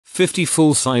50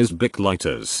 full-sized BIC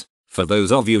lighters. For those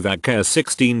of you that care,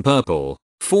 16 purple,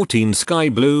 14 sky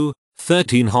blue,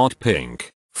 13 hot pink,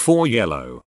 4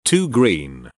 yellow, 2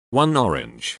 green, 1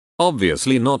 orange.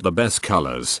 Obviously not the best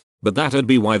colors, but that'd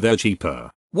be why they're cheaper.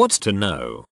 What's to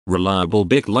know? Reliable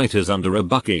BIC lighters under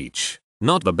 $1 each.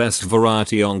 Not the best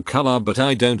variety on color, but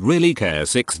I don't really care.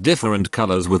 6 different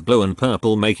colors with blue and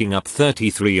purple making up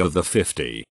 33 of the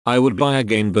 50. I would buy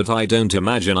again, but I don't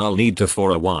imagine I'll need to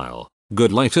for a while.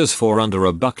 Good lighters for under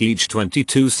 $1 each.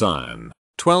 22 cyan,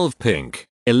 12 pink,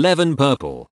 11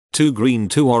 purple, 2 green,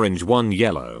 2 orange, 1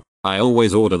 yellow. I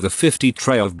always order the 50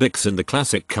 tray of BICs in the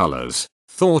classic colors.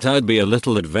 Thought I'd be a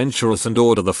little adventurous and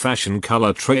order the fashion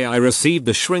color tray. I received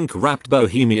the shrink wrapped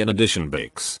Bohemian edition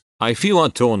BICs. I few are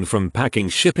torn from packing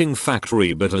shipping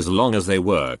factory, but as long as they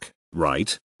work,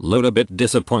 right? Load a bit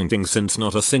disappointing since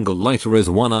not a single lighter is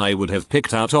one I would have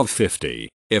picked out of 50.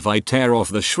 If I tear off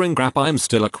the shrink wrap, I'm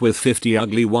still stuck with 50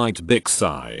 ugly white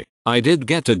BICs. I did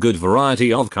get a good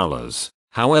variety of colors.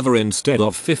 However, instead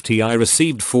of 50 I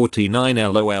received 49.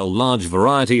 LOL. Large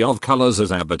variety of colors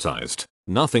as advertised.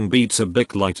 Nothing beats a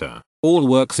BIC lighter. All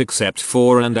works except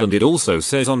for and it also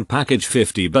says on package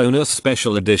 50 bonus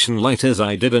special edition lighters.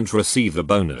 I didn't receive the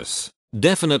bonus.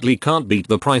 Definitely can't beat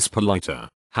the price per lighter.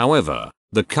 However,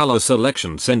 the color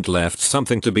selection sent left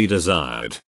something to be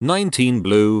desired. 19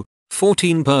 blue,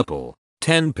 14 purple,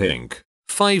 10 pink,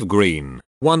 5 green,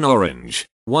 1 orange,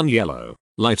 1 yellow.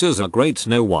 Lighters are great.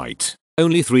 No white,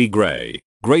 only 3 gray.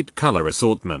 Great color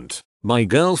assortment. My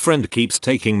girlfriend keeps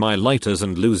taking my lighters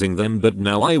and losing them, but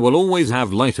now I will always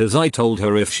have lighters. I told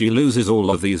her if she loses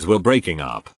all of these we're breaking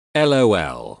up.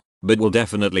 LOL. But we'll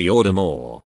definitely order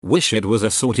more. Wish it was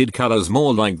assorted colors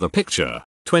more like the picture.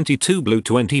 22 blue,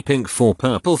 20 pink, 4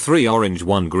 purple, 3 orange,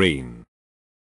 1 green.